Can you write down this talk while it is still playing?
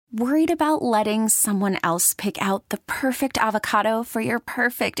Worried about letting someone else pick out the perfect avocado for your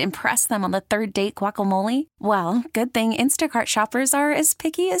perfect impress them on the third date guacamole? Well, good thing Instacart shoppers are as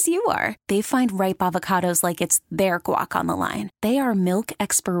picky as you are. They find ripe avocados like it's their guac on the line. They are milk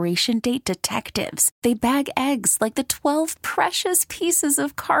expiration date detectives. They bag eggs like the 12 precious pieces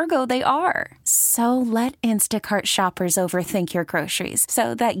of cargo they are. So let Instacart shoppers overthink your groceries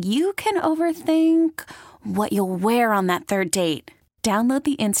so that you can overthink what you'll wear on that third date. Download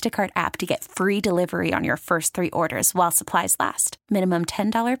the Instacart app to get free delivery on your first 3 orders while supplies last. Minimum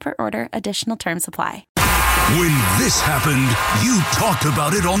 $10 per order. Additional terms apply. When this happened, you talked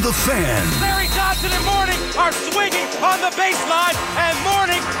about it on The Fan. Larry Johnson and Mourning are swinging on the baseline, and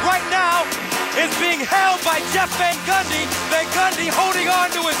Mourning right now is being held by Jeff Van Gundy. Van Gundy holding on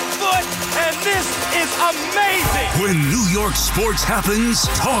to his foot, and this is amazing. When New York sports happens,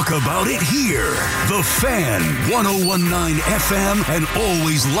 talk about it here. The Fan, 101.9 FM, and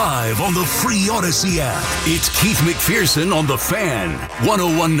always live on the free Odyssey app. It's Keith McPherson on The Fan,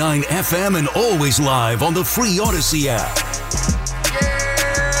 101.9 FM, and always live on the free Odyssey app.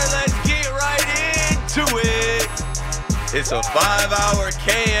 Yeah, let's get right into it. It's a 5-hour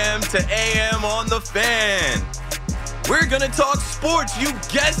KM to AM on The Fan. We're going to talk sports. You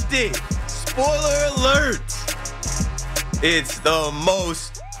guessed it. Spoiler alert. It's the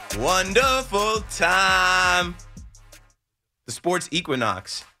most wonderful time. The sports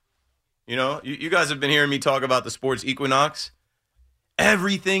equinox. You know, you guys have been hearing me talk about the sports equinox.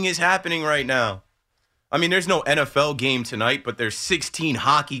 Everything is happening right now. I mean, there's no NFL game tonight, but there's 16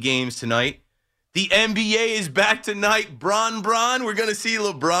 hockey games tonight. The NBA is back tonight. Bron. We're going to see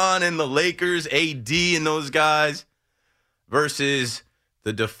LeBron and the Lakers, AD and those guys versus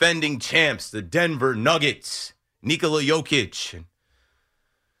the defending champs, the Denver Nuggets, Nikola Jokic, and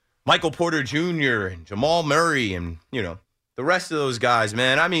Michael Porter Jr., and Jamal Murray, and, you know, the rest of those guys,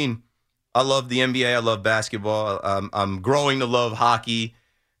 man. I mean, I love the NBA. I love basketball. I'm growing to love hockey.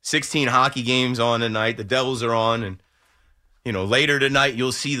 16 hockey games on tonight. The Devils are on. And, you know, later tonight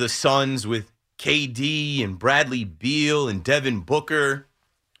you'll see the Suns with KD and Bradley Beal and Devin Booker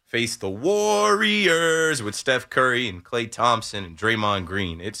face the Warriors with Steph Curry and Klay Thompson and Draymond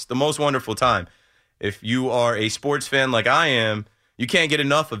Green. It's the most wonderful time. If you are a sports fan like I am, you can't get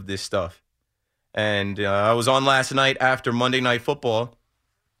enough of this stuff. And I was on last night after Monday Night Football,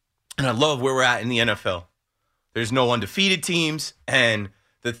 and I love where we're at in the NFL. There's no undefeated teams, and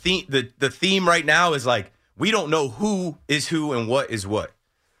the theme right now is like, we don't know who is who and what is what.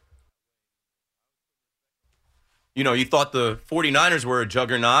 You know, you thought the 49ers were a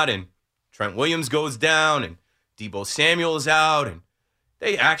juggernaut, and Trent Williams goes down, and Deebo Samuel's out, and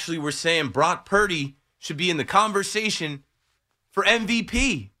they actually were saying Brock Purdy should be in the conversation for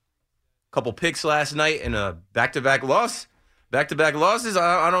MVP. Couple picks last night and a back-to-back loss. Back-to-back losses,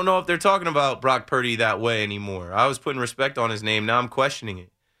 I don't know if they're talking about Brock Purdy that way anymore. I was putting respect on his name. Now I'm questioning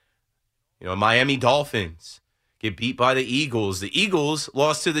it. You know, Miami Dolphins get beat by the Eagles. The Eagles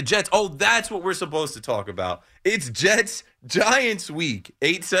lost to the Jets. Oh, that's what we're supposed to talk about. It's Jets-Giants week.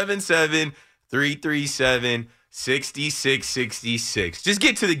 877-337-6666. Just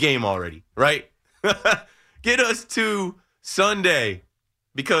get to the game already, right? Get us to Sunday.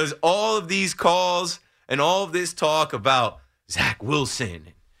 Because all of these calls and all of this talk about Zach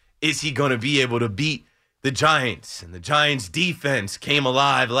Wilson, is he going to be able to beat the Giants? And the Giants defense came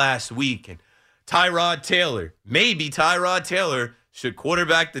alive last week. And Tyrod Taylor, maybe Tyrod Taylor should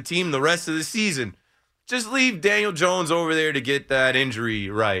quarterback the team the rest of the season. Just leave Daniel Jones over there to get that injury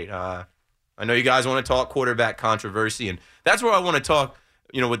right. I know you guys want to talk quarterback controversy, and that's where I want to talk,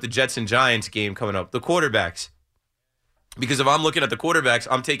 you know, with the Jets and Giants game coming up, the quarterbacks. Because if I'm looking at the quarterbacks,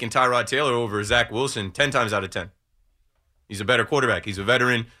 I'm taking Tyrod Taylor over Zach Wilson 10 times out of 10. He's a better quarterback. He's a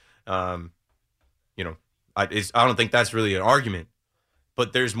veteran. You know, I don't think that's really an argument.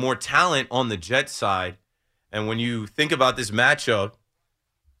 But there's more talent on the Jets side. And when you think about this matchup,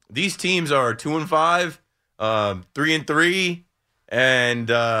 these teams are 2-5, 3-3, and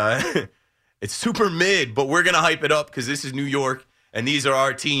it's super mid. But we're going to hype it up because this is New York, and these are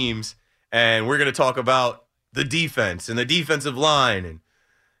our teams. And we're going to talk about the defense and the defensive line, and,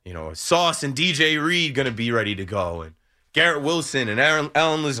 you know, Sauce and DJ Reed going to be ready to go, and Garrett Wilson and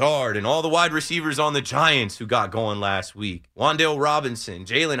Allen Lazard and all the wide receivers on the Giants who got going last week. Wan'Dale Robinson,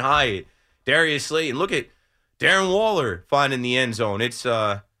 Jalen Hyatt, Darius Slayton. Look at Darren Waller finding the end zone. It's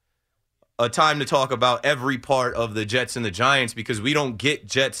a time to talk about every part of the Jets and the Giants because we don't get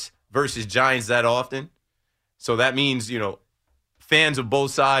Jets versus Giants that often. So that means, you know, fans of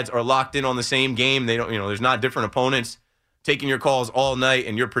both sides are locked in on the same game. They don't, you know, there's not different opponents taking your calls all night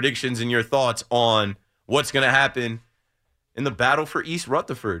and your predictions and your thoughts on what's going to happen in the battle for East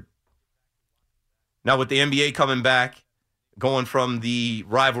Rutherford. Now, with the NBA coming back, going from the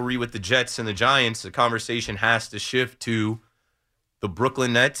rivalry with the Jets and the Giants, the conversation has to shift to the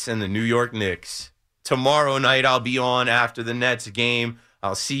Brooklyn Nets and the New York Knicks. Tomorrow night, I'll be on after the Nets game.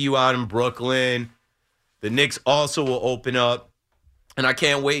 I'll see you out in Brooklyn. The Knicks also will open up. And I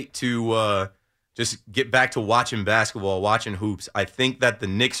can't wait to just get back to watching basketball, watching hoops. I think that the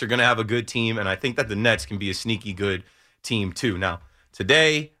Knicks are going to have a good team, and I think that the Nets can be a sneaky good team too. Now,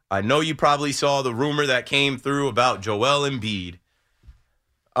 today, I know you probably saw the rumor that came through about Joel Embiid.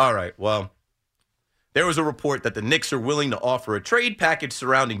 All right, well, there was a report that the Knicks are willing to offer a trade package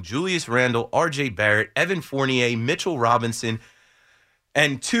surrounding Julius Randle, R.J. Barrett, Evan Fournier, Mitchell Robinson,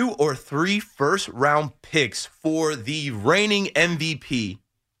 and 2 or 3 first-round picks for the reigning MVP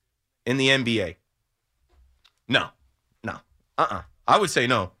in the NBA. No. I would say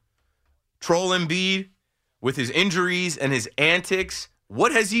no. Troll Embiid, with his injuries and his antics,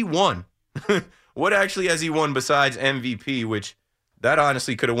 what has he won? What actually has he won besides MVP, which that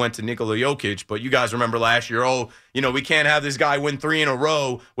honestly could have went to Nikola Jokic, but you guys remember last year, we can't have this guy win 3 in a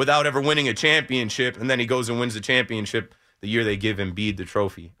row without ever winning a championship, and then he goes and wins the championship the year they give Embiid the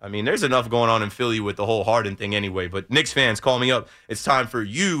trophy. I mean, there's enough going on in Philly with the whole Harden thing anyway, but Knicks fans, call me up. It's time for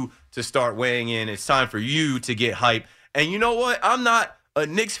you to start weighing in. It's time for you to get hype. And you know what? I'm not a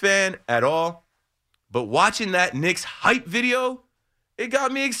Knicks fan at all, but watching that Knicks hype video, it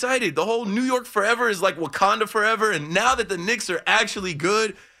got me excited. The whole New York forever is like Wakanda forever. And now that the Knicks are actually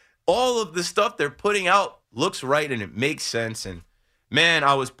good, all of the stuff they're putting out looks right and it makes sense. And man,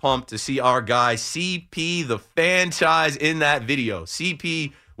 I was pumped to see our guy CP, the franchise, in that video.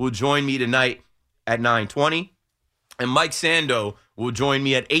 CP will join me tonight at 9:20. And Mike Sando will join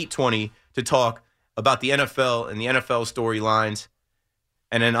me at 8:20 to talk about the NFL and the NFL storylines.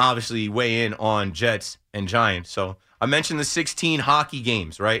 And then obviously weigh in on Jets and Giants. So I mentioned the 16 hockey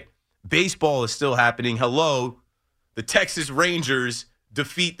games, right? Baseball is still happening. Hello, the Texas Rangers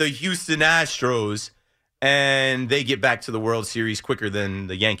defeat the Houston Astros, and they get back to the World Series quicker than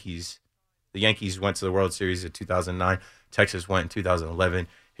the Yankees. The Yankees went to the World Series in 2009. Texas went in 2011.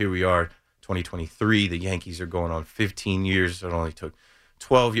 Here we are, 2023. The Yankees are going on 15 years. It only took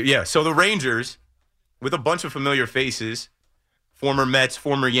 12 years. Yeah, so the Rangers, with a bunch of familiar faces, former Mets,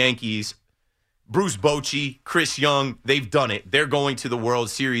 former Yankees, Bruce Bochy, Chris Young, they've done it. They're going to the World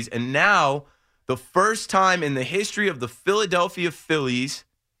Series. And now, the first time in the history of the Philadelphia Phillies,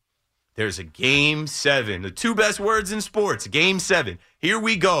 there's a Game 7. The 2 best words in sports, Game 7. Here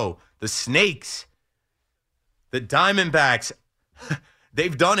we go. The Snakes, the Diamondbacks,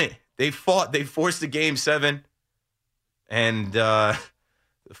 they've done it. They've fought. They've forced a Game 7. And the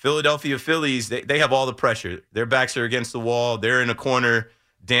Philadelphia Phillies, they have all the pressure. Their backs are against the wall. They're in a corner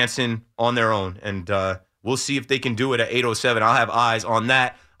dancing on their own. And we'll see if they can do it at 8:07. I'll have eyes on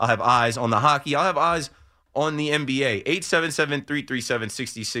that. I'll have eyes on the hockey. I'll have eyes on the NBA.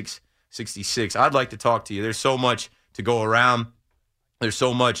 877-337-6666. I'd like to talk to you. There's so much to go around. There's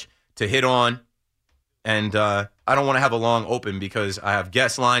so much to hit on. And I don't want to have a long open because I have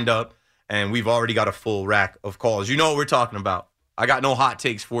guests lined up, and we've already got a full rack of calls. You know what we're talking about. I got no hot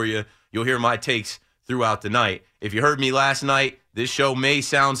takes for you. You'll hear my takes throughout the night. If you heard me last night, this show may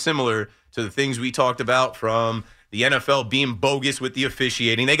sound similar to the things we talked about, from the NFL being bogus with the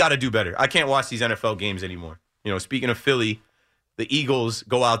officiating. They got to do better. I can't watch these NFL games anymore. Speaking of Philly, the Eagles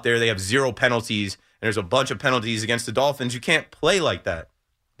go out there. They have 0 penalties, and there's a bunch of penalties against the Dolphins. You can't play like that.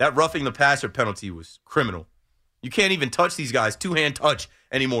 That roughing the passer penalty was criminal. You can't even touch these guys, 2-hand touch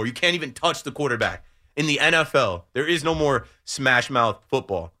anymore. You can't even touch the quarterback. In the NFL, there is no more smash mouth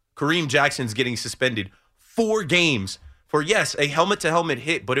football. Kareem Jackson's getting suspended 4 games for, yes, a helmet-to-helmet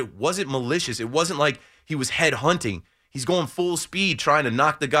hit, but it wasn't malicious. It wasn't like he was head hunting. He's going full speed trying to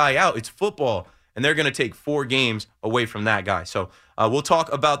knock the guy out. It's football, and they're going to take 4 games away from that guy. So we'll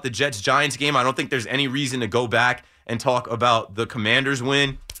talk about the Jets-Giants game. I don't think there's any reason to go back and talk about the Commanders'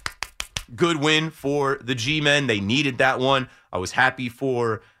 win. Good win for the G-men. They needed that one. I was happy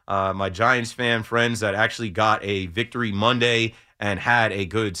for my Giants fan friends that actually got a victory Monday and had a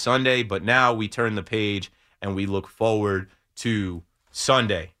good Sunday. But now we turn the page and we look forward to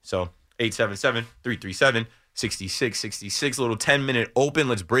Sunday. So 877-337-6666, a little 10-minute open.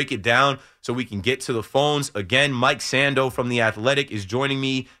 Let's break it down so we can get to the phones. Again, Mike Sando from The Athletic is joining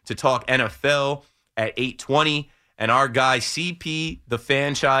me to talk NFL at 8:20. And our guy CP, the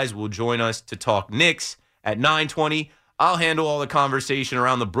franchise, will join us to talk Knicks at 9:20. I'll handle all the conversation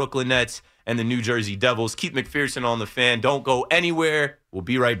around the Brooklyn Nets and the New Jersey Devils. Keith McPherson on the Fan. Don't go anywhere. We'll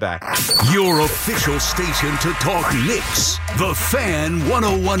be right back. Your official station to talk Knicks. The Fan,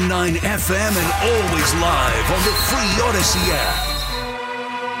 101.9 FM, and always live on the free Odyssey app.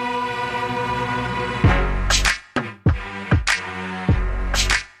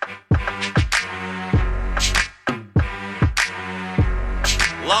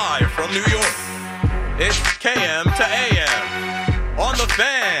 Live from New York, it's KM to AM. On the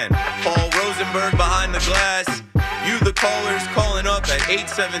Fan, Paul Rosenberg behind the glass. You, the callers, calling up at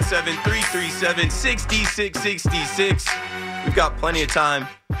 877-337-6666. We've got plenty of time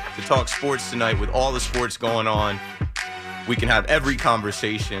to talk sports tonight with all the sports going on. We can have every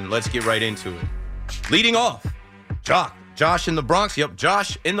conversation. Let's get right into it. Leading off, Josh in the Bronx. Yep,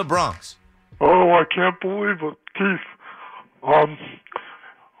 Josh in the Bronx. Oh, I can't believe it, Keith.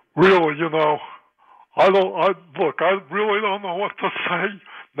 Really, I really don't know what to say.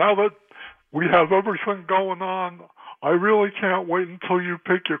 Now that we have everything going on, I really can't wait until you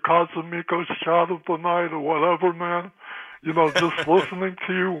pick your Casamigos shot of the night or whatever, man. Just listening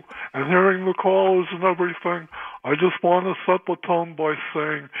to you and hearing the callers and everything, I just want to set the tone by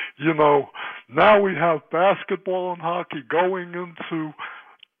saying, now we have basketball and hockey going into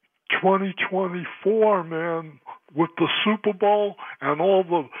 2024, man, with the Super Bowl and all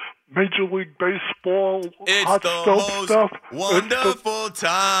the Major League Baseball hot stove stuff. Wonderful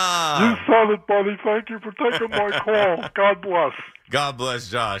time. You said it, buddy. Thank you for taking my call. God bless. God bless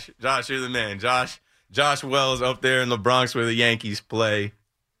Josh. Josh, you're the man. Josh Wells up there in the Bronx where the Yankees play.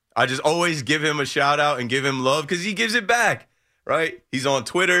 I just always give him a shout out and give him love because he gives it back, right? He's on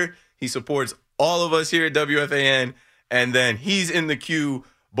Twitter. He supports all of us here at WFAN. And then he's in the queue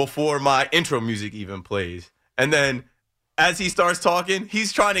before my intro music even plays. And then as he starts talking,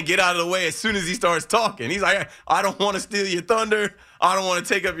 he's trying to get out of the way as soon as he starts talking. He's like, I don't want to steal your thunder. I don't want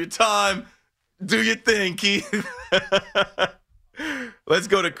to take up your time. Do your thing, Keith. Let's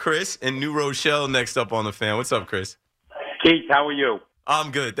go to Chris in New Rochelle next up on the Fan. What's up, Chris? Keith, how are you?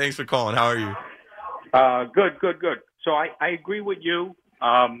 I'm good. Thanks for calling. How are you? Good. So I agree with you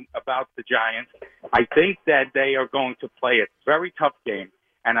about the Giants. I think that they are going to play a very tough game.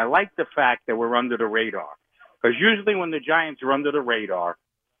 And I like the fact that we're under the radar. Because usually when the Giants are under the radar,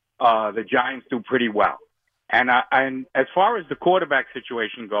 the Giants do pretty well. And as far as the quarterback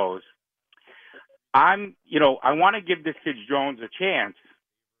situation goes, I want to give this kid Jones a chance.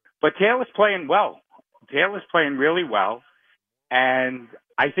 But Taylor's playing well. Taylor's playing really well. And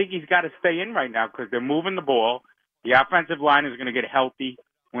I think he's got to stay in right now because they're moving the ball. The offensive line is going to get healthy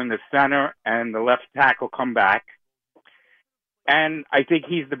when the center and the left tackle come back. And I think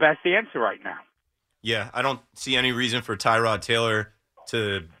he's the best answer right now. Yeah, I don't see any reason for Tyrod Taylor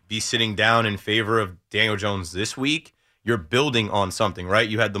to be sitting down in favor of Daniel Jones this week. You're building on something, right?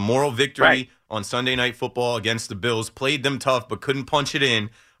 You had the moral victory on Sunday Night Football against the Bills, played them tough but couldn't punch it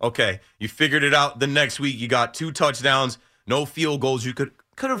in. Okay, you figured it out the next week. You got 2 touchdowns, no field goals. You could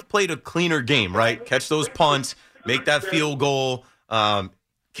have played a cleaner game, right? Catch those punts, make that field goal.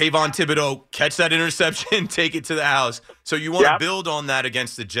 Kayvon Thibodeau, catch that interception, take it to the house. So you want to build on that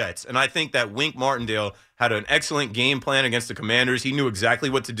against the Jets. And I think that Wink Martindale had an excellent game plan against the Commanders. He knew exactly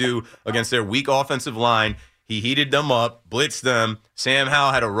what to do against their weak offensive line. He heated them up, blitzed them. Sam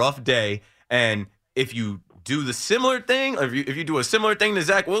Howell had a rough day. And if you do the similar thing, if you do a similar thing to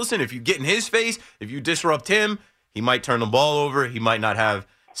Zach Wilson, if you get in his face, if you disrupt him, he might turn the ball over. He might not have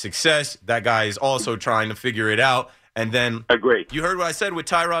success. That guy is also trying to figure it out. And then you heard what I said with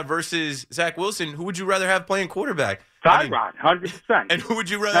Tyrod versus Zach Wilson. Who would you rather have playing quarterback? Tyrod, 100%. And who would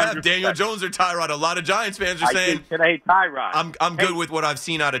you rather 100%. Have, Daniel Jones or Tyrod? A lot of Giants fans are saying, think today, Tyrod. I'm good with what I've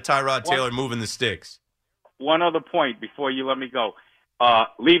seen out of Tyrod Taylor moving the sticks. One other point before you let me go.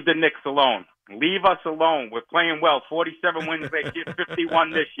 Leave the Knicks alone. Leave us alone. We're playing well. 47 wins this year,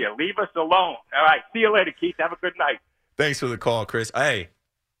 51 this year. Leave us alone. All right. See you later, Keith. Have a good night. Thanks for the call, Chris. Hey,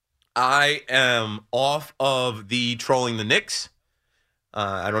 I am off of the trolling the Knicks.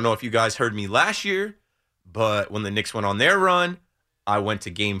 I don't know if you guys heard me last year, but when the Knicks went on their run, I went to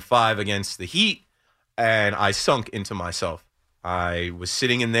Game 5 against the Heat, and I sunk into myself. I was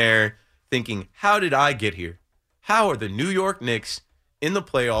sitting in there thinking, how did I get here? How are the New York Knicks in the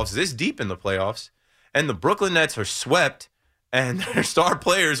playoffs, this deep in the playoffs, and the Brooklyn Nets are swept, and their star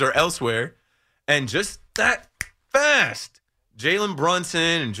players are elsewhere, and just that fast? Jalen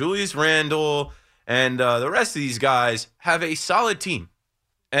Brunson and Julius Randle and the rest of these guys have a solid team.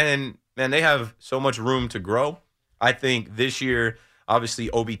 And, man, they have so much room to grow. I think this year, obviously,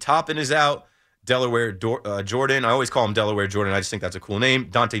 Obi Toppin is out. Delaware Jordan. I always call him Delaware Jordan. I just think that's a cool name.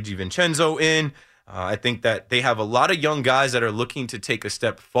 Dante DiVincenzo in. I think that they have a lot of young guys that are looking to take a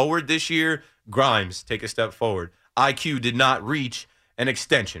step forward this year. Grimes, take a step forward. IQ did not reach an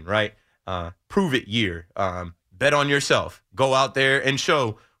extension, right? Prove it year. Bet on yourself. Go out there and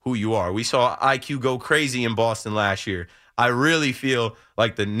show who you are. We saw IQ go crazy in Boston last year. I really feel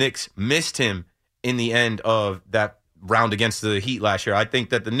like the Knicks missed him in the end of that round against the Heat last year. I think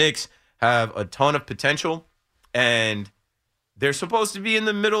that the Knicks have a ton of potential, and they're supposed to be in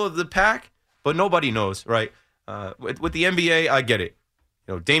the middle of the pack, but nobody knows, right? With the NBA, I get it.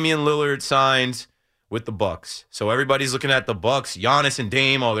 Damian Lillard signs with the Bucks, so everybody's looking at the Bucks. Giannis and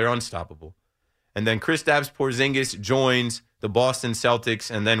Dame, they're unstoppable. And then Kristaps Porzingis joins the Boston Celtics,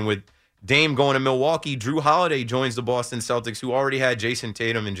 and then with Dame going to Milwaukee, Drew Holiday joins the Boston Celtics, who already had Jason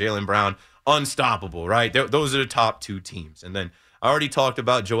Tatum and Jaylen Brown. Unstoppable, right? Those are the top two teams. And then I already talked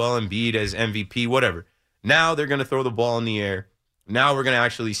about Joel Embiid as MVP, whatever. Now they're going to throw the ball in the air. Now we're going to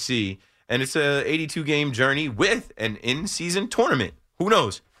actually see. And it's a 82-game journey with an in-season tournament. Who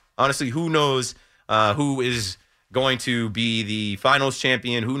knows? Honestly, who knows who is going to be the finals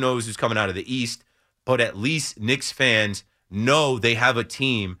champion? Who knows who's coming out of the East? But at least Knicks fans know they have a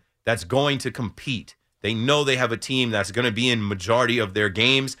team that's going to compete. They know they have a team that's going to be in majority of their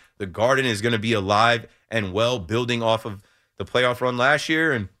games. The Garden is going to be alive and well, building off of the playoff run last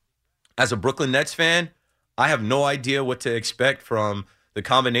year. And as a Brooklyn Nets fan, I have no idea what to expect from the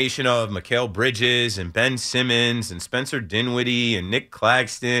combination of Mikal Bridges and Ben Simmons and Spencer Dinwiddie and Nick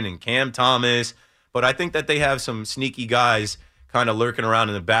Claxton and Cam Thomas. But I think that they have some sneaky guys kind of lurking around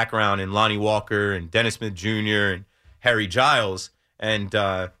in the background, and Lonnie Walker and Dennis Smith Jr. and Harry Giles. And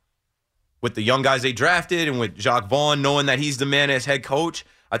with the young guys they drafted and with Jacques Vaughn knowing that he's the man as head coach,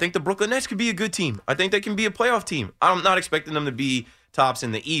 I think the Brooklyn Nets could be a good team. I think they can be a playoff team. I'm not expecting them to be tops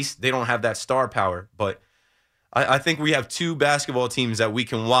in the East. They don't have that star power. But I think we have two basketball teams that we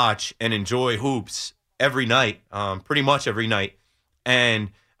can watch and enjoy hoops every night, pretty much every night, and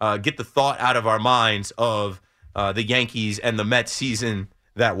get the thought out of our minds of the Yankees and the Mets season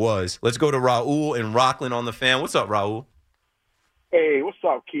that was. Let's go to Raul in Rockland on the Fan. What's up, Raul? Hey, what's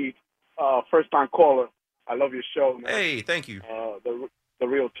up, Keith? First-time caller. I love your show, man. Hey, thank you. The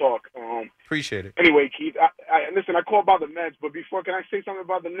real talk. Appreciate it. Anyway, Keith, listen, I called about the Mets, but before, can I say something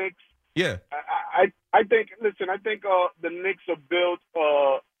about the Knicks? Yeah. I think the Knicks are built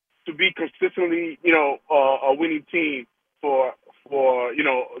to be consistently, a winning team for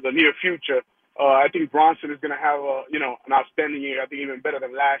the near future. I think Bronson is going to have an outstanding year. I think even better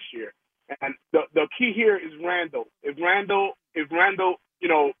than last year. And the key here is Randall. If Randall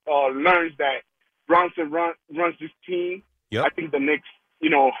learns that Bronson runs this team, yep. I think the Knicks,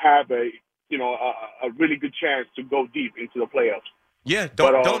 have a really good chance to go deep into the playoffs. Yeah,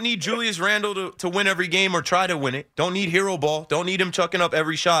 don't need Julius Randle to win every game or try to win it. Don't need hero ball. Don't need him chucking up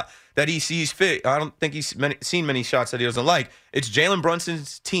every shot that he sees fit. I don't think he's seen many shots that he doesn't like. It's Jalen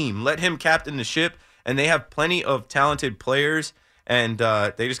Brunson's team. Let him captain the ship, and they have plenty of talented players, and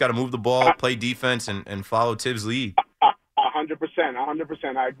they just got to move the ball, play defense, and follow Tibbs' lead.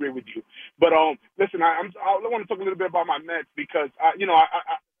 100%. I agree with you. But listen, I want to talk a little bit about my Mets because I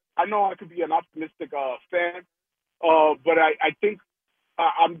know I could be an optimistic fan, but I think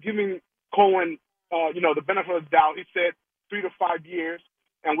I'm giving Cohen the benefit of the doubt. He said 3 to 5 years,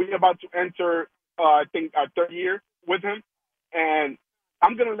 and we're about to enter I think our third year with him, and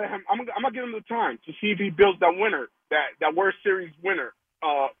I'm gonna let him. I'm gonna give him the time to see if he builds that winner, that World Series winner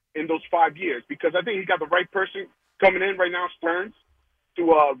in those 5 years, because I think he got the right person coming in right now, Stearns, to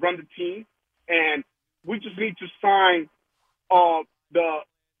run the team, and we just need to sign the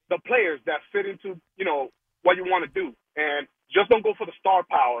players that fit into what you want to do, and just don't go for the star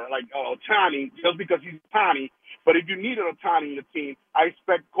power like Ohtani just because he's Ohtani. But if you need an Ohtani in the team, I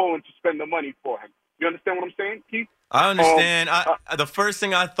expect Cohen to spend the money for him. You understand what I'm saying, Keith? I understand. The first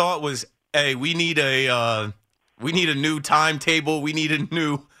thing I thought was, hey, we need a new timetable. We need a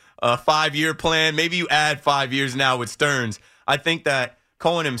new 5-year plan. Maybe you add 5 years now with Stearns. I think that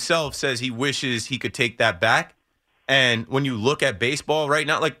Cohen himself says he wishes he could take that back. And when you look at baseball right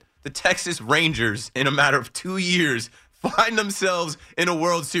now, like the Texas Rangers, in a matter of 2 years, find themselves in a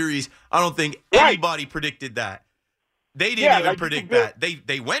World Series. I don't think anybody predicted that. They didn't even predict that.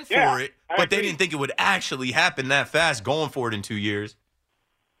 They went for it, but they didn't think it would actually happen that fast, going for it in 2 years.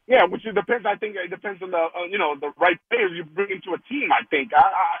 Yeah, which it depends. I think it depends on the right players you bring into a team. I think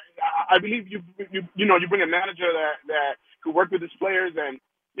I believe you bring a manager that could work with his players and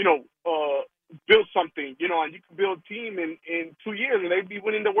build something, and you can build a team in 2 years, and they'd be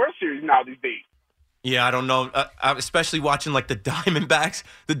winning the World Series now these days. Yeah, I don't know. Especially watching like the Diamondbacks.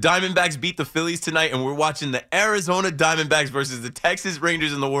 The Diamondbacks beat the Phillies tonight, and we're watching the Arizona Diamondbacks versus the Texas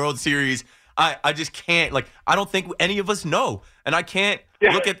Rangers in the World Series. I just can't. Like, I don't think any of us know. And I can't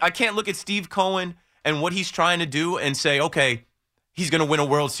look at Steve Cohen and what he's trying to do and say, okay, he's going to win a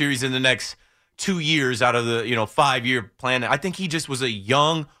World Series in the next 2 years out of the 5-year plan. I think he just was a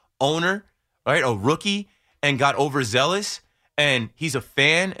young owner, right? A rookie, and got overzealous. And he's a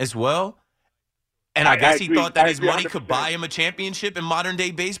fan as well. And I guess he thought that his money could buy him a championship in modern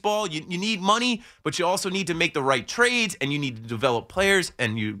day baseball. You need money, but you also need to make the right trades, and you need to develop players,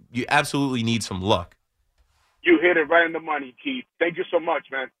 and you absolutely need some luck. You hit it right in the money, Keith. Thank you so much,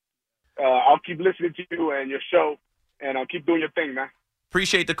 man. I'll keep listening to you and your show, and I'll keep doing your thing, man.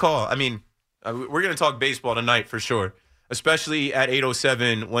 Appreciate the call. I mean, we're going to talk baseball tonight for sure, especially at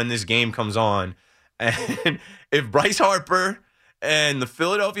 8:07 when this game comes on. And if Bryce Harper and the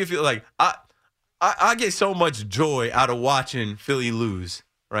Philadelphia Phillies, I get so much joy out of watching Philly lose,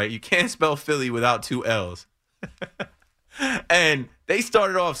 right? You can't spell Philly without 2 L's. And they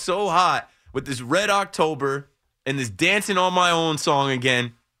started off so hot with this Red October and this Dancing on My Own song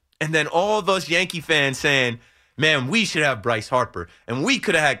again. And then all of us Yankee fans saying, man, we should have Bryce Harper. And we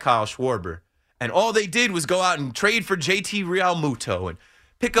could have had Kyle Schwarber. And all they did was go out and trade for JT Realmuto and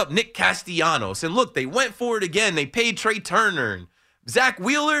pick up Nick Castellanos. And look, they went for it again. They paid Trey Turner and Zach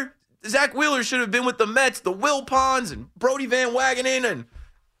Wheeler. Zach Wheeler should have been with the Mets, the Wilpons, and Brody Van Wagenen. And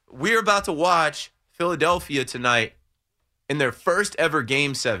we're about to watch Philadelphia tonight in their first ever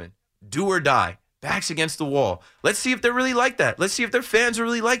Game 7. Do or die. Backs against the wall. Let's see if they're really like that. Let's see if their fans are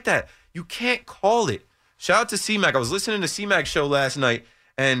really like that. You can't call it. Shout out to C-Mac. I was listening to C-Mac's show last night,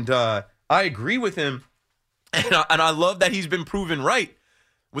 and I agree with him. And I love that he's been proven right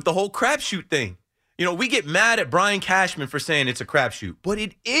with the whole crapshoot thing. You know, we get mad at Brian Cashman for saying it's a crapshoot, but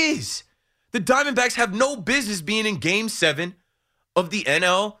it is. The Diamondbacks have no business being in Game 7 of the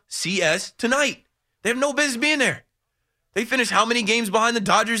NLCS tonight. They have no business being there. They finished how many games behind the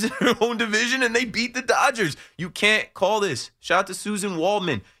Dodgers in their own division, and they beat the Dodgers. You can't call this. Shout out to Susan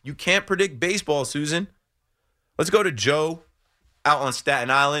Waldman. You can't predict baseball, Susan. Let's go to Joe out on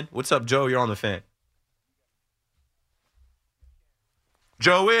Staten Island. What's up, Joe? You're on the Fan.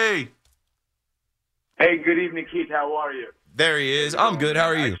 Joey. Hey, good evening, Keith. How are you? There he is. I'm good. How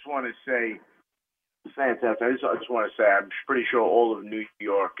are you? I just want to say, fantastic. I just want to say, I'm pretty sure all of New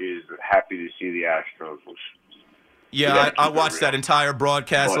York is happy to see the Astros. Yeah, I watched that entire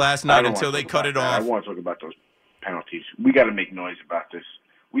broadcast last night until they cut it off. I want to talk about those penalties. We got to make noise about this.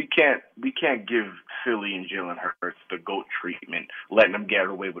 We can't give Philly and Jalen Hurts the GOAT treatment, letting them get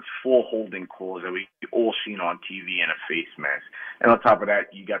away with 4 holding calls that we all seen on TV and a face mask. And on top of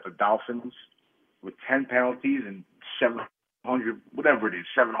that, you got the Dolphins with 10 penalties and 700, whatever it is,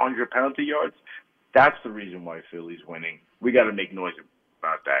 700 penalty yards. That's the reason why Philly's winning. We got to make noise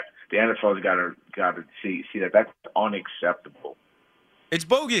about that. The NFL's got to see that that's unacceptable. It's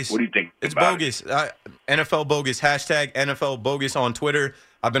bogus. What do you think? It's bogus. NFL bogus. Hashtag NFL bogus on Twitter.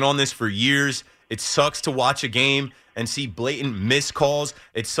 I've been on this for years. It sucks to watch a game and see blatant missed calls.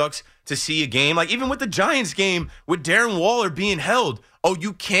 It sucks to see a game, like even with the Giants game with Darren Waller being held. Oh,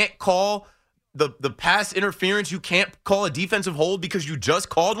 you can't call the pass interference. You can't call a defensive hold because you just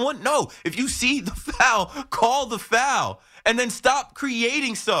called one? No. If you see the foul, call the foul. And then stop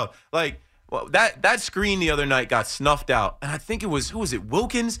creating stuff. Like, well, that screen the other night got snuffed out. And I think it was, who was it,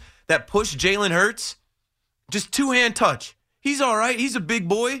 Wilkins that pushed Jalen Hurts? Just 2-hand touch. He's all right. He's a big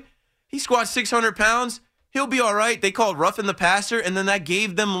boy. He squats 600 pounds. He'll be all right. They called roughing the passer, and then that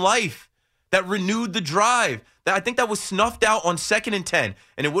gave them life. That renewed the drive. I think that was snuffed out on 2nd and 10,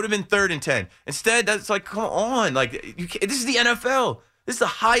 and it would have been 3rd and 10. Instead, that's like, come on. Like, this is the NFL. This is the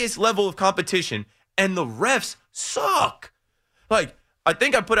highest level of competition, and the refs suck. Like, I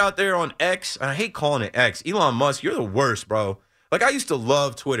think I put out there on X, and I hate calling it X, Elon Musk, you're the worst, bro. Like, I used to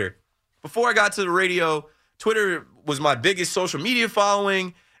love Twitter. Before I got to the radio, Twitter was my biggest social media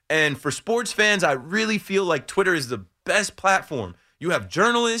following, and for sports fans, I really feel like Twitter is the best platform. You have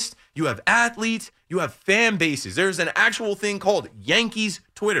journalists, you have athletes, you have fan bases. There's an actual thing called Yankees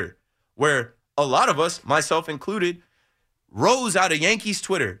Twitter, where a lot of us, myself included, rose out of Yankees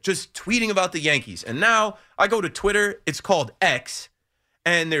Twitter, just tweeting about the Yankees. And now I go to Twitter, it's called X,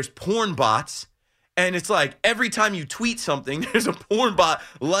 and there's porn bots. And it's like every time you tweet something, there's a porn bot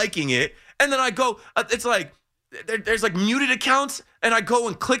liking it. And then I go, it's like, there's like muted accounts, and I go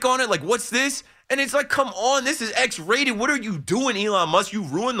and click on it, like, what's this? And it's like, come on, this is X-rated. What are you doing, Elon Musk? You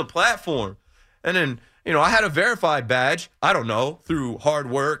ruined the platform. And then, I had a verified badge, I don't know, through hard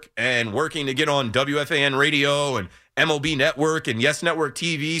work and working to get on WFAN radio and MLB Network and Yes Network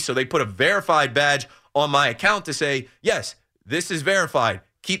TV. So they put a verified badge on my account to say, yes, this is verified.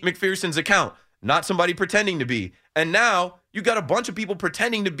 Keith McPherson's account, not somebody pretending to be. And now you got a bunch of people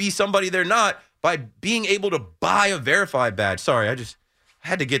pretending to be somebody they're not by being able to buy a verified badge. Sorry, I just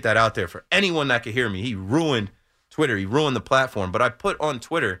had to get that out there for anyone that could hear me. He ruined Twitter. He ruined the platform. But I put on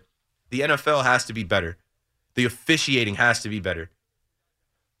Twitter, the NFL has to be better. The officiating has to be better.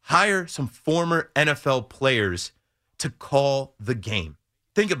 Hire some former NFL players to call the game.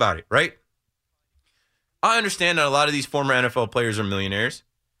 Think about it, right? I understand that a lot of these former NFL players are millionaires.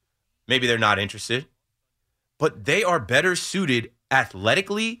 Maybe they're not interested. But they are better suited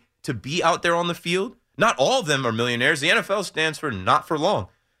athletically to be out there on the field. Not all of them are millionaires. The NFL stands for not for long.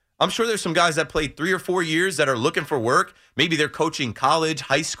 I'm sure there's some guys that played 3 or 4 years that are looking for work. Maybe they're coaching college,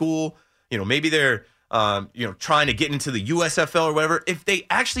 high school. Maybe they're trying to get into the USFL or whatever. If they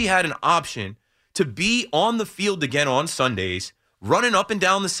actually had an option to be on the field again on Sundays, running up and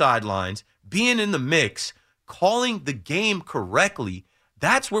down the sidelines, being in the mix, calling the game correctly,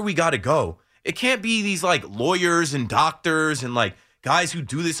 that's where we got to go. It can't be these like lawyers and doctors and like guys who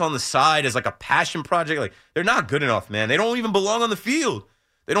do this on the side as like a passion project. Like, they're not good enough, man. They don't even belong on the field.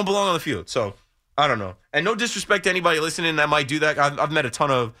 They don't belong on the field. So I don't know. And no disrespect to anybody listening that might do that. I've met a ton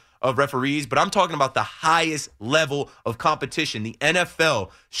of referees, but I'm talking about the highest level of competition. The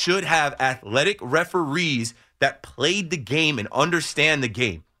NFL should have athletic referees that played the game and understand the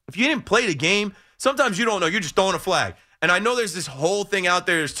game. If you didn't play the game, sometimes you don't know. You're just throwing a flag. And I know there's this whole thing out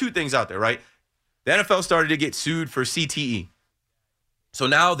there. There's 2 things out there, right? The NFL started to get sued for CTE. So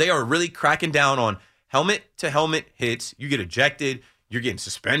now they are really cracking down on helmet-to-helmet hits. You get ejected. You're getting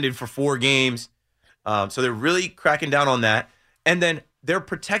suspended for 4 games. So they're really cracking down on that. And then they're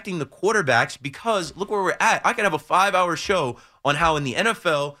protecting the quarterbacks because look where we're at. I could have a 5-hour show on how in the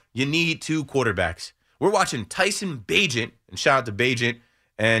NFL you need 2 quarterbacks. We're watching Tyson Bagent, and shout out to Bagent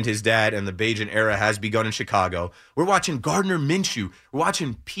and his dad, and the Bagent era has begun in Chicago. We're watching Gardner Minshew. We're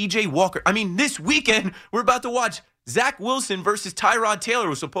watching P.J. Walker. I mean, this weekend, we're about to watch Zach Wilson versus Tyrod Taylor.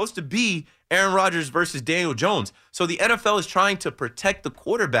 Was supposed to be Aaron Rodgers versus Daniel Jones. So the NFL is trying to protect the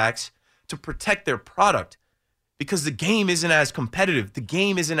quarterbacks to protect their product because the game isn't as competitive. The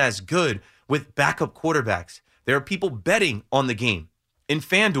game isn't as good with backup quarterbacks. There are people betting on the game. In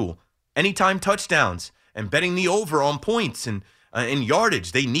FanDuel, anytime touchdowns and betting the over on points and in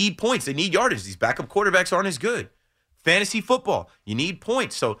yardage. They need points. They need yardage. These backup quarterbacks aren't as good. Fantasy football, you need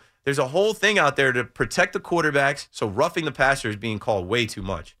points. So there's a whole thing out there to protect the quarterbacks. So roughing the passer is being called way too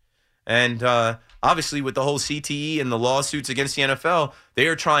much. And obviously with the whole CTE and the lawsuits against the NFL, they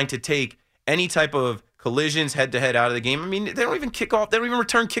are trying to take any type of collisions head-to-head out of the game. I mean, they don't even kick off. They don't even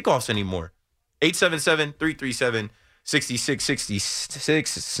return kickoffs anymore. 877-337-6666.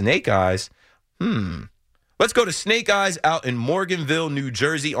 Snake Eyes. Let's go to Snake Eyes out in Morganville, New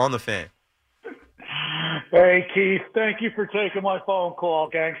Jersey on the Fan. Hey, Keith. Thank you for taking my phone call,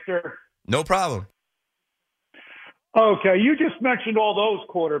 gangster. No problem. Okay, you just mentioned all those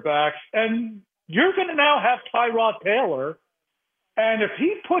quarterbacks, and you're going to now have Tyrod Taylor, and if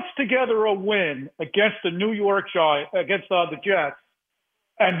he puts together a win against the New York Giants, against the Jets,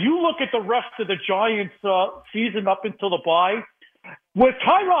 and you look at the rest of the Giants' season up until the bye, with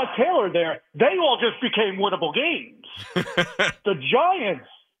Tyrod Taylor there, they all just became winnable games. The Giants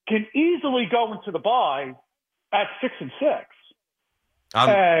can easily go into the bye at 6-6.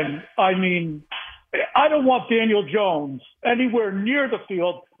 And I mean, I don't want Daniel Jones anywhere near the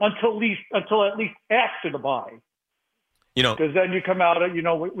field until at least after the bye. Because then you come out,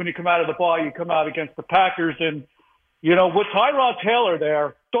 when you come out of the bye, you come out against the Packers, and with Tyrod Taylor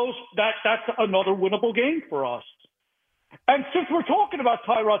there, that's another winnable game for us. And since we're talking about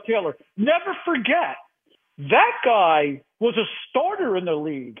Tyrod Taylor, never forget, that guy was a starter in the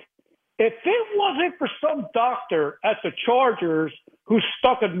league. If it wasn't for some doctor at the Chargers who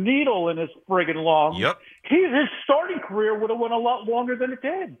stuck a needle in his friggin' lung, his starting career would have went a lot longer than it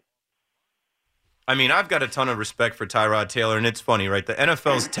did. I mean, I've got a ton of respect for Tyrod Taylor, and it's funny, right? The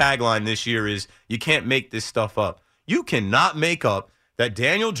NFL's tagline this year is, you can't make this stuff up. You cannot make up that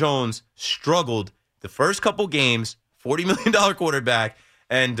Daniel Jones struggled the first couple games, $40 million quarterback,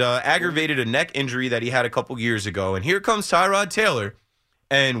 and aggravated a neck injury that he had a couple years ago. And here comes Tyrod Taylor,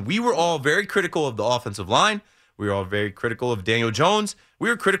 and we were all very critical of the offensive line. We were all very critical of Daniel Jones. We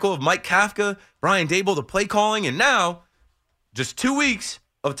were critical of Mike Kafka, Brian Dable, the play calling. And now, just 2 weeks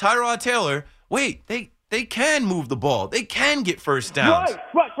of Tyrod Taylor, wait, they can move the ball. They can get first downs.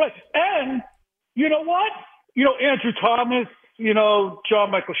 Right. And you know what? Andrew Thomas,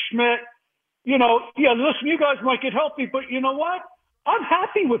 John Michael Schmidt, listen, you guys might get healthy, but you know what? I'm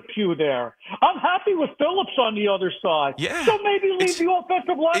happy with Pugh there. I'm happy with Phillips on the other side. Yeah. So maybe leave the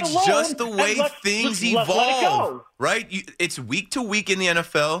offensive line alone. It's just the way things evolve, right? It's week to week in the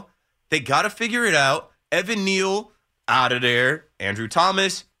NFL. They got to figure it out. Evan Neal out of there. Andrew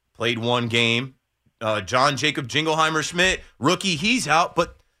Thomas played one game. John Jacob Jingleheimer-Schmidt, rookie, he's out.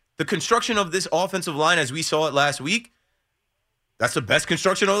 But the construction of this offensive line, as we saw it last week, that's the best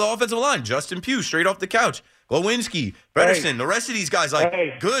construction of the offensive line. Justin Pugh, straight off the couch. Glowinski, Pedersen, the rest of these guys,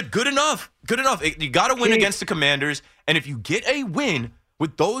 good enough. You got to win against the Commanders. And if you get a win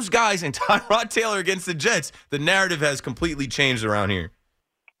with those guys and Tyrod Taylor against the Jets, the narrative has completely changed around here.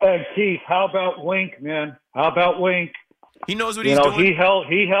 And Keith, how about Wink, man? How about Wink? He knows what he's doing. He held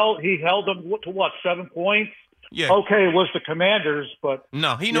them to what, 7 points? Yeah. Okay, it was the Commanders, but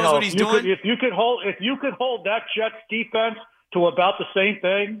no, he knows what he's doing. If you could hold that Jets defense to about the same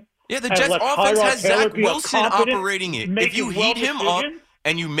thing. Yeah, the Jets offense has Zach Wilson operating it. If you heat him up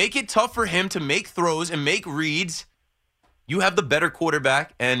and you make it tough for him to make throws and make reads, you have the better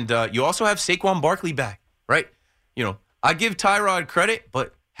quarterback, and you also have Saquon Barkley back, right? I give Tyrod credit,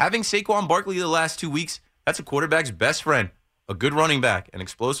 but having Saquon Barkley the last 2 weeks, that's a quarterback's best friend, a good running back, an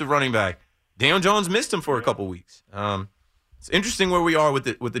explosive running back. Daniel Jones missed him for a couple weeks. It's interesting where we are with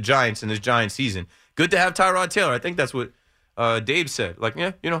the Giants in this Giants season. Good to have Tyrod Taylor. I think that's what Dave said.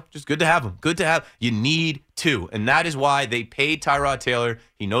 Just good to have him. Good to have. You need to. And that is why they paid Tyrod Taylor.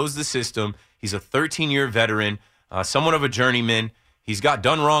 He knows the system. He's a 13-year veteran, somewhat of a journeyman. He's got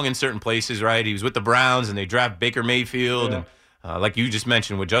done wrong in certain places, right? He was with the Browns, and they draft Baker Mayfield, and like you just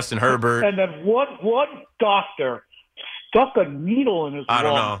mentioned, with Justin Herbert. And then what doctor stuck a needle in his lung? I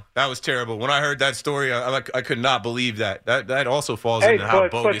don't know. That was terrible. When I heard that story, I could not believe that. That also falls into how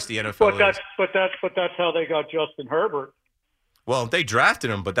bogus the NFL is. But that's how they got Justin Herbert. Well, they drafted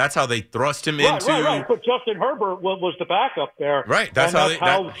him, but that's how they thrust him into. Right. But Justin Herbert was the backup there. Right. That's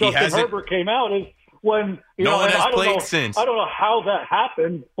how Justin Herbert came out is when no one has played since. I don't know how that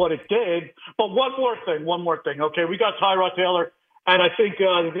happened, but it did. But one more thing. Okay, we got Tyrod Taylor, and I think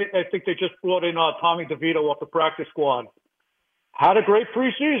they just brought in Tommy DeVito off the practice squad. Had a great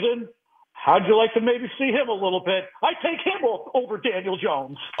preseason. How'd you like to maybe see him a little bit? I take him over Daniel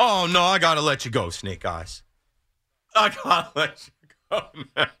Jones. Oh no, I gotta let you go, Snake Eyes. I gotta let you go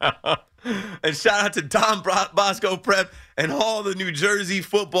now. And shout out to Don Bosco Prep and all the New Jersey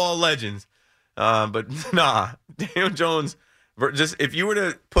football legends. But Daniel Jones, if you were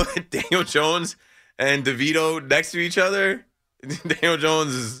to put Daniel Jones and DeVito next to each other, Daniel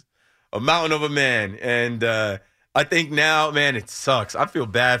Jones is a mountain of a man. And I think now, man, it sucks. I feel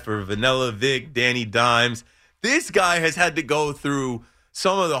bad for Vanilla Vic, Danny Dimes. This guy has had to go through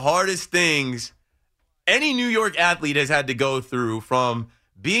some of the hardest things any New York athlete has had to go through, from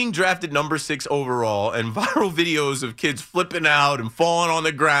being drafted number 6 overall and viral videos of kids flipping out and falling on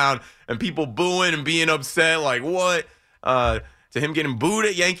the ground and people booing and being upset, like what? To him getting booed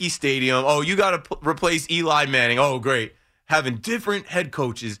at Yankee Stadium. Oh, you got to replace Eli Manning. Oh, great. Having different head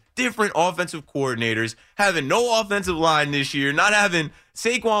coaches, different offensive coordinators, having no offensive line this year, not having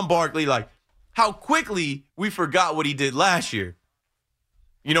Saquon Barkley. Like, how quickly we forgot what he did last year.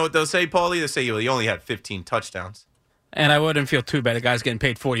 You know what they'll say, Paulie? They'll say, he only had 15 touchdowns. And I wouldn't feel too bad. The guy's getting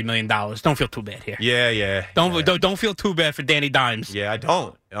paid $40 million. Don't feel too bad here. Yeah. Don't feel too bad for Danny Dimes. Yeah, I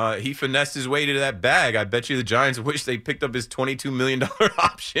don't. He finessed his way to that bag. I bet you the Giants wish they picked up his $22 million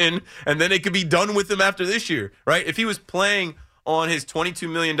option, and then they could be done with him after this year, right? If he was playing on his $22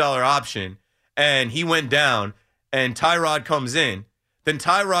 million option and he went down and Tyrod comes in, then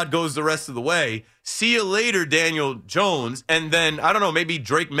Tyrod goes the rest of the way. See you later, Daniel Jones. And then, I don't know, maybe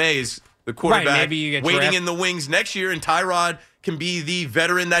Drake May is the quarterback waiting in the wings next year, and Tyrod can be the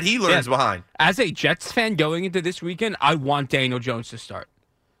veteran that he learns behind. As a Jets fan going into this weekend, I want Daniel Jones to start.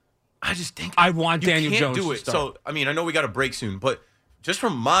 I just think I want Daniel Jones to start. So, I mean, I know we got a break soon, but just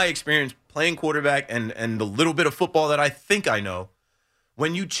from my experience playing quarterback and the little bit of football that I think I know,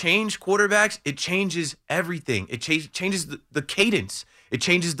 when you change quarterbacks, it changes everything. It changes the cadence. It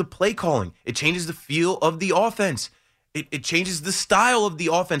changes the play calling. It changes the feel of the offense. It changes the style of the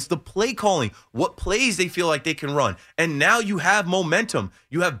offense, the play calling, what plays they feel like they can run. And now you have momentum.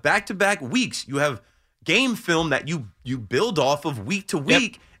 You have back-to-back weeks. You have game film that you build off of week to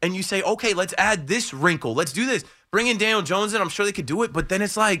week, and you say, okay, let's add this wrinkle. Let's do this. Bring in Daniel Jones in. I'm sure they could do it, but then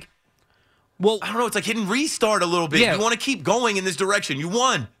it's like, well, I don't know. It's like hitting restart a little bit. Yeah. You want to keep going in this direction. You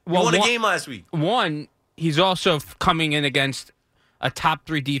won. You won a game last week. He's also coming in against a top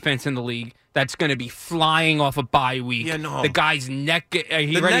 3 defense in the league that's going to be flying off a bye week. Yeah, no. The guy's neck.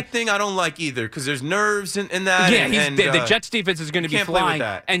 Neck thing I don't like either, because there's nerves in that. Yeah, the Jets defense is going to be flying.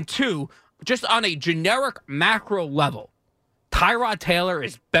 And 2, just on a generic macro level, Tyrod Taylor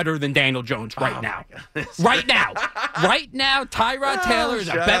is better than Daniel Jones right now. Right now, Tyrod Taylor is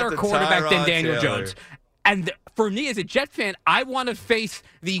a better quarterback than Daniel Jones. And for me as a Jet fan, I want to face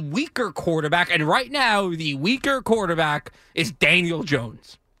the weaker quarterback. And right now, the weaker quarterback is Daniel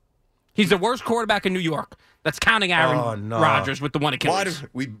Jones. He's the worst quarterback in New York. That's counting Aaron Rodgers with the one Achilles.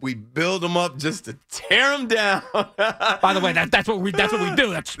 Why do we build him up just to tear him down? By the way, that's what we do.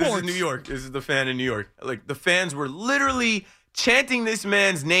 That's sports. This is New York. This is the fan in New York. Like, the fans were literally chanting this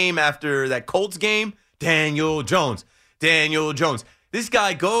man's name after that Colts game. Daniel Jones. Daniel Jones. This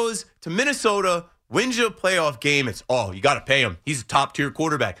guy goes to Minnesota, wins you a playoff game. It's, you got to pay him. He's a top-tier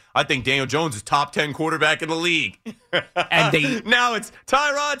quarterback. I think Daniel Jones is top 10 quarterback in the league. And now it's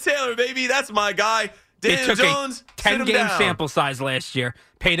Tyrod Taylor, baby. That's my guy. Daniel Jones, a 10-game sample size last year,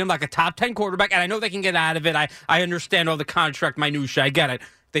 paid him like a top 10 quarterback, and I know they can get out of it. I understand all the contract minutiae. I get it.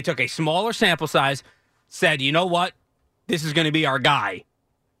 They took a smaller sample size, said, you know what? This is going to be our guy.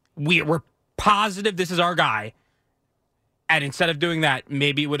 We're positive this is our guy. And instead of doing that,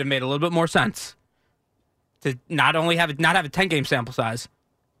 maybe it would have made a little bit more sense to not only have a 10-game sample size,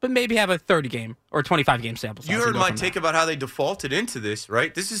 but maybe have a 30-game or 25-game sample size. You heard my take about how they defaulted into this,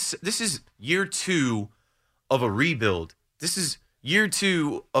 right? This is year 2 of a rebuild. This is year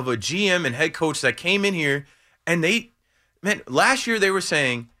 2 of a GM and head coach that came in here, and last year they were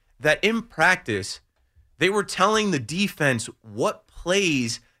saying that in practice, they were telling the defense what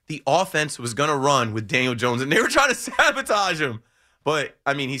plays the offense was going to run with Daniel Jones, and they were trying to sabotage him. But,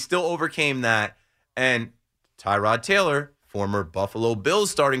 I mean, he still overcame that, and Tyrod Taylor, former Buffalo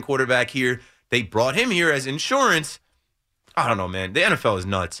Bills starting quarterback here, they brought him here as insurance. I don't know, man. The NFL is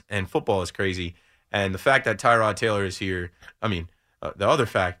nuts, and football is crazy. And the fact that Tyrod Taylor is here, I mean, the other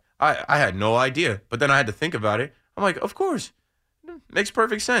fact, I had no idea. But then I had to think about it. I'm like, of course. Makes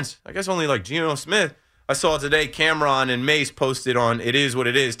perfect sense. I guess only like Geno Smith. I saw today Cameron and Mace posted on It Is What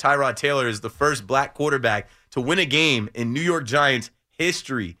It Is. Tyrod Taylor is the first black quarterback to win a game in New York Giants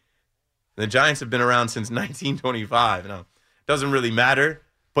history. The Giants have been around since 1925. Now, doesn't really matter,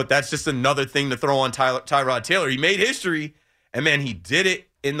 but that's just another thing to throw on Tyrod Taylor. He made history, and, man, he did it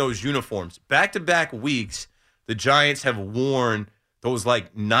in those uniforms. Back-to-back weeks, the Giants have worn those,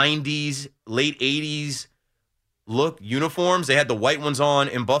 like, 90s, late 80s look uniforms. They had the white ones on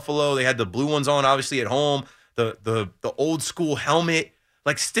in Buffalo. They had the blue ones on, obviously, at home. The old-school helmet.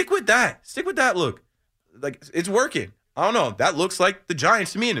 Like, stick with that. Stick with that look. Like, it's working. I don't know. That looks like the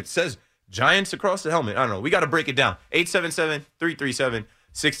Giants to me, and it says Giants across the helmet. I don't know. We got to break it down.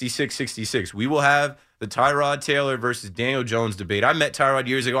 877-337-6666. We will have the Tyrod Taylor versus Daniel Jones debate. I met Tyrod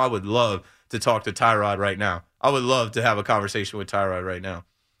years ago. I would love to talk to Tyrod right now. I would love to have a conversation with Tyrod right now.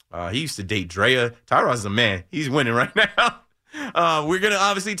 He used to date Drea. Tyrod's the man. He's winning right now. We're going to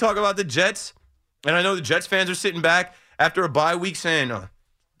obviously talk about the Jets. And I know the Jets fans are sitting back after a bye week saying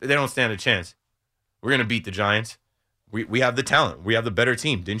they don't stand a chance. We're going to beat the Giants. We have the talent. We have the better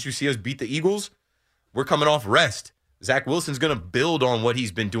team. Didn't you see us beat the Eagles? We're coming off rest. Zach Wilson's going to build on what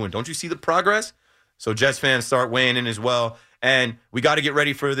he's been doing. Don't you see the progress? So Jets fans start weighing in as well. And we got to get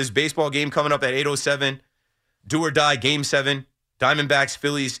ready for this baseball game coming up at 8:07. Do or die, Game 7. Diamondbacks,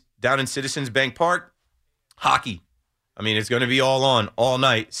 Phillies down in Citizens Bank Park. Hockey. I mean, it's going to be all on all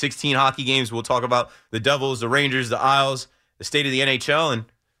night. 16 hockey games. We'll talk about the Devils, the Rangers, the Isles, the state of the NHL. And,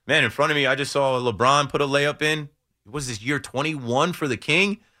 man, in front of me, I just saw LeBron put a layup in. Was this year 21 for the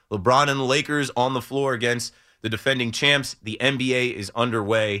King? LeBron and the Lakers on the floor against the defending champs. The NBA is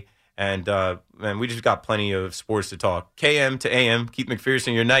underway. And, man, we just got plenty of sports to talk. KM to AM, Keith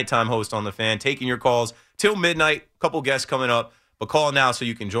McPherson, your nighttime host on The Fan, taking your calls till midnight. Couple guests coming up. But call now so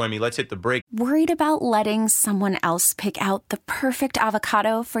you can join me. Let's hit the break. Worried about letting someone else pick out the perfect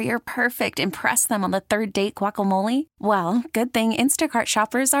avocado for your perfect impress them on the third date guacamole? Well, good thing Instacart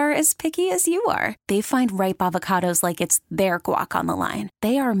shoppers are as picky as you are. They find ripe avocados like it's their guac on the line.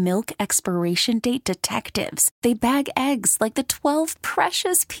 They are milk expiration date detectives. They bag eggs like the 12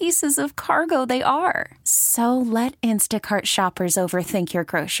 precious pieces of cargo they are. So let Instacart shoppers overthink your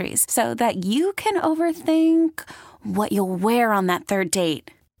groceries so that you can overthink what you'll wear on that third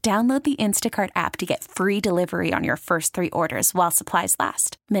date. Download the Instacart app to get free delivery on your first 3 orders while supplies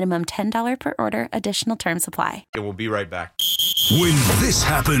last. Minimum $10 per order. Additional terms apply. And we'll be right back. When this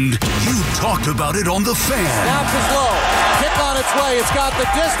happened, you talked about it on The Fan. Snaps is low. Kick on its way. It's got the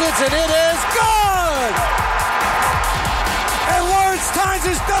distance, and it is good! And Lawrence Tynes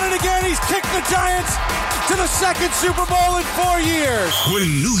has done it again. He's kicked the Giants to the second Super Bowl in 4 years. When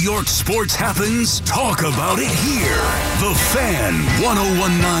New York sports happens, talk about it here. The Fan,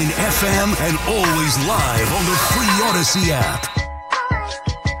 101.9 FM, and always live on the free Odyssey app.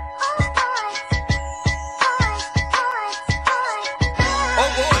 Oh,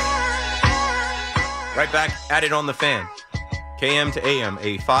 boy. Right back at it on The Fan. KM to AM,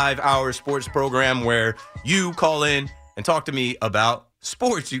 a 5-hour sports program where you call in and talk to me about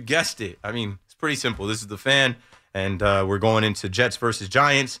sports. You guessed it. I mean, it's pretty simple. This is The Fan, and we're going into Jets versus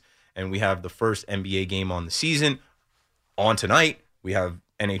Giants, and we have the first NBA game on the season on tonight. We have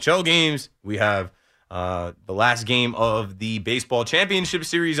NHL games. We have the last game of the baseball championship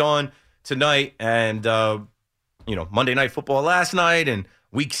series on tonight, and Monday Night Football last night, and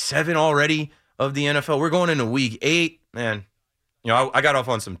Week 7 already of the NFL. We're going into Week 8, man. I got off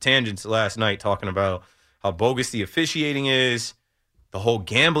on some tangents last night talking about how bogus the officiating is, the whole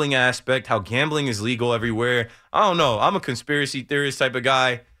gambling aspect, how gambling is legal everywhere. I don't know. I'm a conspiracy theorist type of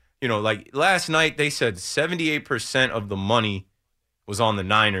guy. Like last night they said 78% of the money was on the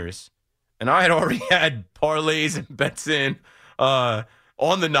Niners. And I had already had parlays and bets in on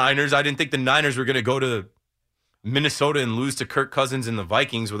the Niners. I didn't think the Niners were going to go to Minnesota and lose to Kirk Cousins and the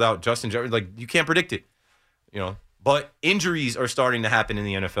Vikings without Justin Jefferson. Like, you can't predict it, But injuries are starting to happen in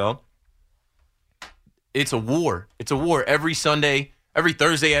the NFL. It's a war. It's a war every Sunday, every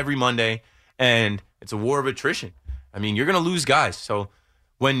Thursday, every Monday, and it's a war of attrition. I mean, you're going to lose guys. So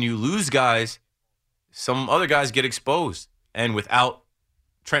when you lose guys, some other guys get exposed. And without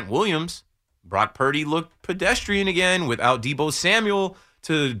Trent Williams, Brock Purdy looked pedestrian again. Without Deebo Samuel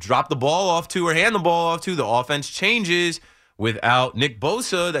to drop the ball off to or hand the ball off to, the offense changes. Without Nick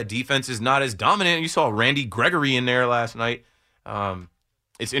Bosa, that defense is not as dominant. You saw Randy Gregory in there last night.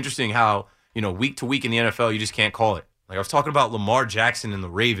 It's interesting how, week to week in the NFL, you just can't call it. Like I was talking about Lamar Jackson and the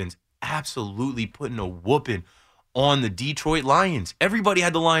Ravens absolutely putting a whooping on the Detroit Lions. Everybody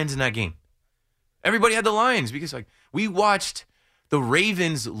had the Lions in that game. Everybody had the Lions because, we watched the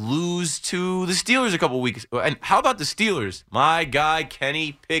Ravens lose to the Steelers a couple weeks. And how about the Steelers? My guy,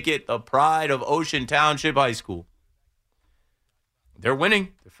 Kenny Pickett, the pride of Ocean Township High School. They're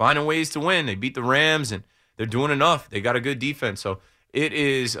winning. They're finding ways to win. They beat the Rams, and they're doing enough. They got a good defense. So it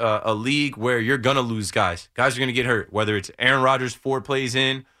is a league where you're going to lose guys. Guys are going to get hurt, whether it's Aaron Rodgers 4 plays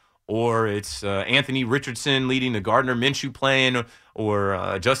in, or it's Anthony Richardson leading the Gardner Minshew playing,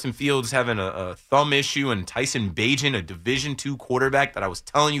 or Justin Fields having a thumb issue, and Tyson Bagent, a Division II quarterback that I was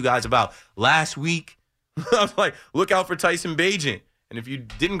telling you guys about last week. I was like, look out for Tyson Bagent. And if you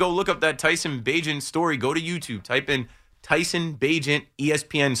didn't go look up that Tyson Bagent story, go to YouTube, type in Tyson Bagent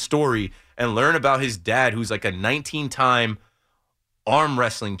ESPN story, and learn about his dad, who's like a 19-time arm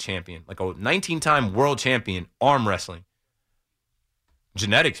wrestling champion, like a 19-time world champion arm wrestling.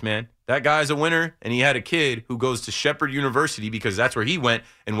 Genetics, man. That guy's a winner, and he had a kid who goes to Shepherd University because that's where he went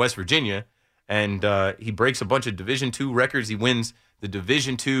in West Virginia, and he breaks a bunch of Division II records. He wins the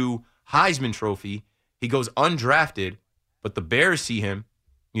Division II Heisman Trophy. He goes undrafted, but the Bears see him,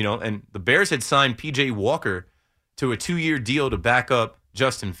 and the Bears had signed P.J. Walker to a 2-year deal to back up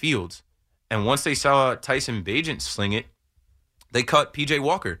Justin Fields. And once they saw Tyson Bagent sling it, they cut P.J.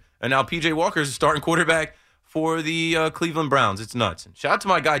 Walker. And now P.J. Walker is a starting quarterback for the Cleveland Browns. It's nuts. And shout out to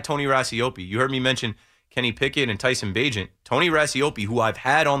my guy, Tony Rasiopi. You heard me mention Kenny Pickett and Tyson Bagent. Tony Rasiopi, who I've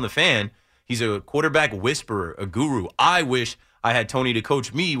had on The Fan, he's a quarterback whisperer, a guru. I wish I had Tony to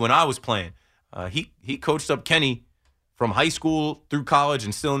coach me when I was playing. He coached up Kenny from high school through college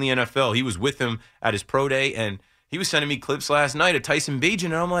and still in the NFL. He was with him at his pro day, and he was sending me clips last night of Tyson Bagent,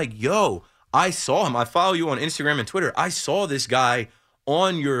 and I'm like, yo, I saw him. I follow you on Instagram and Twitter. I saw this guy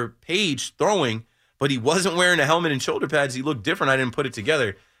on your page throwing, but he wasn't wearing a helmet and shoulder pads. He looked different. I didn't put it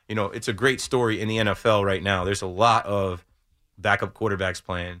together. It's a great story in the NFL right now. There's a lot of backup quarterbacks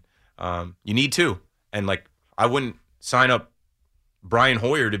playing. You need to. And, I wouldn't sign up Brian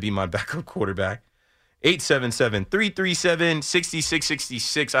Hoyer to be my backup quarterback.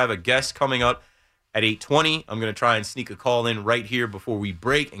 877-337-6666. I have a guest coming up at 8:20. I'm going to try and sneak a call in right here before we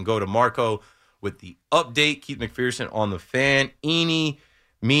break and go to Marco with the update. Keith McPherson on The Fan. Eeny,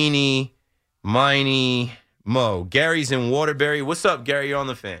 meeny, miny, mo. Gary's in Waterbury. What's up, Gary? You're on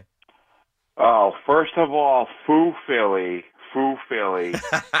The Fan. Oh, first of all, Foo Philly.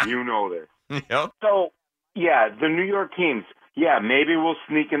 You know this. Yep. So, yeah, the New York teams, maybe we'll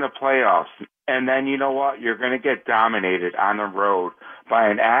sneak in the playoffs. And then you know what? You're going to get dominated on the road by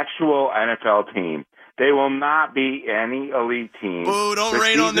an actual NFL team. They will not be any elite team. Boo, don't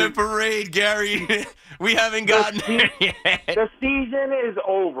rain on their parade, Gary. We haven't gotten there yet. The season is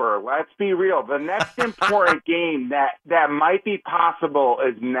over. Let's be real. The next important game that might be possible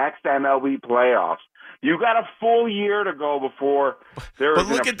is next MLB playoffs. You got a full year to go before there is.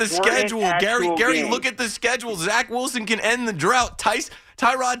 But look at the schedule, Gary. Look at the schedule. Zach Wilson can end the drought.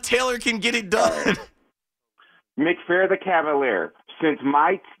 Tyrod Taylor can get it done. McPherson the Cavalier. since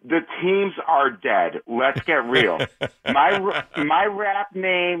the teams are dead, let's get real. My rap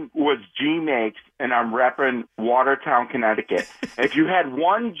name was G-Makes, and I'm repping Watertown, Connecticut. If you had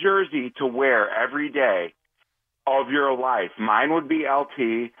one jersey to wear every day of your life, mine would be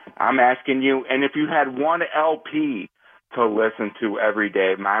LT. I'm asking you. And if you had one LP to listen to every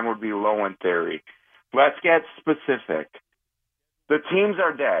day, mine would be Low End Theory. Let's get specific. The teams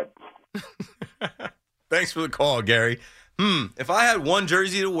are dead. Thanks for the call, Gary. If I had one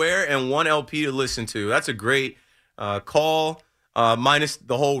jersey to wear and one LP to listen to, that's a great call, minus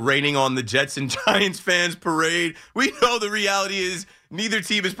the whole raining on the Jets and Giants fans parade. We know the reality is neither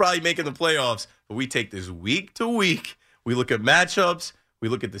team is probably making the playoffs, but we take this week to week. We look at matchups. We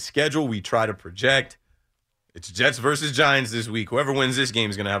look at the schedule. We try to project. It's Jets versus Giants this week. Whoever wins this game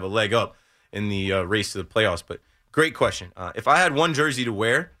is going to have a leg up in the race to the playoffs. But great question. If I had one jersey to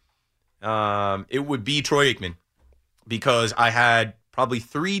wear, it would be Troy Aikman, because I had probably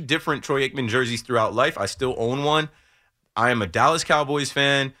 3 different Troy Aikman jerseys throughout life. I still own one. I am a Dallas Cowboys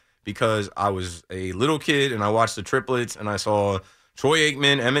fan because I was a little kid and I watched the triplets and I saw Troy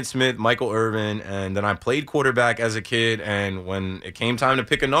Aikman, Emmitt Smith, Michael Irvin, and then I played quarterback as a kid, and when it came time to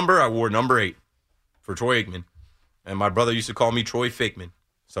pick a number, I wore number 8 for Troy Aikman. And my brother used to call me Troy Fakeman.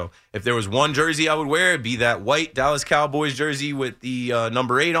 So if there was one jersey I would wear, it'd be that white Dallas Cowboys jersey with the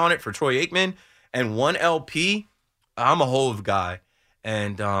number 8 on it for Troy Aikman, and one LP. I'm a Hove guy,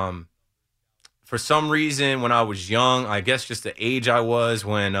 and for some reason, when I was young, I guess just the age I was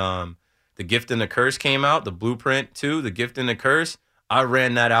when The Gift and the Curse came out, the Blueprint 2, The Gift and the Curse, I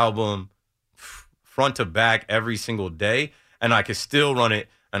ran that album front to back every single day, and I could still run it,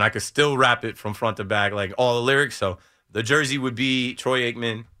 and I could still rap it from front to back, like all the lyrics. So the jersey would be Troy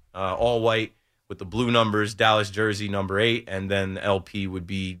Aikman, all white with the blue numbers, Dallas jersey number 8, and then the LP would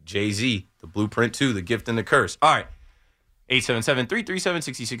be Jay-Z, the Blueprint 2, The Gift and the Curse. All right.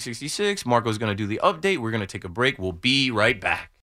 877-337-6666. Marco's going to do the update. We're going to take a break. We'll be right back.